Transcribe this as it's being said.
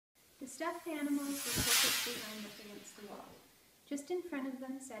The stuffed animals were purposely lined up against the wall. Just in front of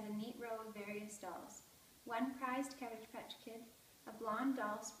them sat a neat row of various dolls. One prized Cabbage Patch Kid, a blonde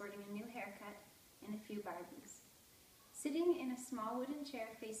doll sporting a new haircut, and a few Barbies. Sitting in a small wooden chair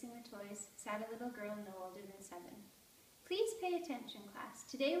facing the toys sat a little girl no older than 7. "Please pay attention, class.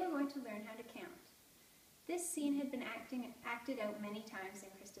 Today we're going to learn how to count." This scene had been acted out many times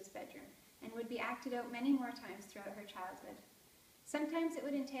in Krista's bedroom, and would be acted out many more times throughout her childhood. Sometimes it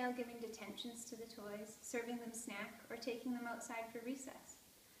would entail giving detentions to the toys, serving them snack, or taking them outside for recess.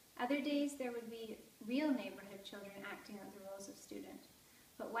 Other days there would be real neighborhood children acting out the roles of student.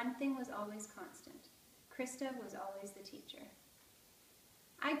 But one thing was always constant. Krista was always the teacher.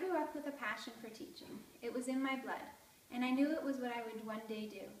 I grew up with a passion for teaching. It was in my blood, and I knew it was what I would one day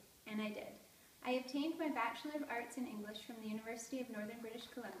do, and I did. I obtained my Bachelor of Arts in English from the University of Northern British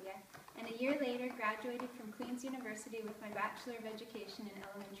Columbia, and a year later graduated from Queen's University with my Bachelor of Education in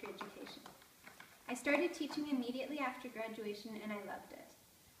Elementary Education. I started teaching immediately after graduation, and I loved it.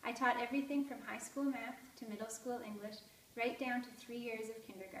 I taught everything from high school math to middle school English, right down to 3 years of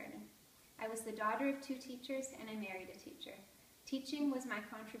kindergarten. I was the daughter of 2 teachers, and I married a teacher. Teaching was my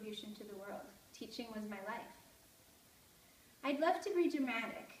contribution to the world. Teaching was my life. I'd love to be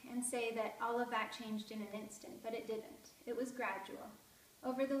dramatic and say that all of that changed in an instant, but it didn't. It was gradual.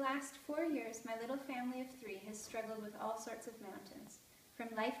 Over the last 4 years, my little family of 3 has struggled with all sorts of mountains,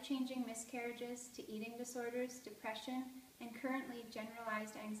 from life-changing miscarriages to eating disorders, depression, and currently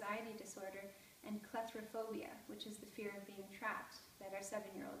generalized anxiety disorder and claustrophobia, which is the fear of being trapped that our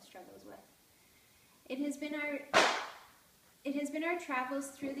 7-year-old struggles with. It has been our travels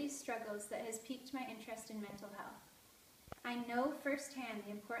through these struggles that has piqued my interest in mental health. I know firsthand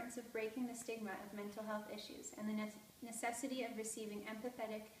the importance of breaking the stigma of mental health issues and the necessity of receiving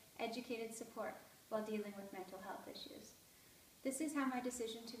empathetic, educated support while dealing with mental health issues. This is how my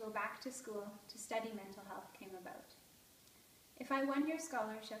decision to go back to school to study mental health came about. If I won your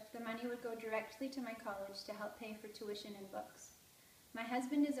scholarship, the money would go directly to my college to help pay for tuition and books. My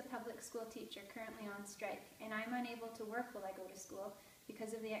husband is a public school teacher currently on strike, and I'm unable to work while I go to school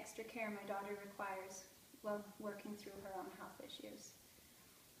because of the extra care my daughter requires while working through her own health issues.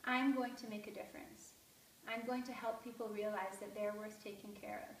 I'm going to make a difference. I'm going to help people realize that they're worth taking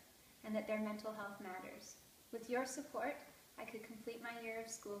care of and that their mental health matters. With your support, I could complete my year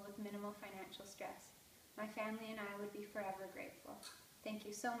of school with minimal financial stress. My family and I would be forever grateful. Thank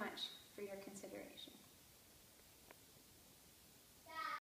you so much for your consideration.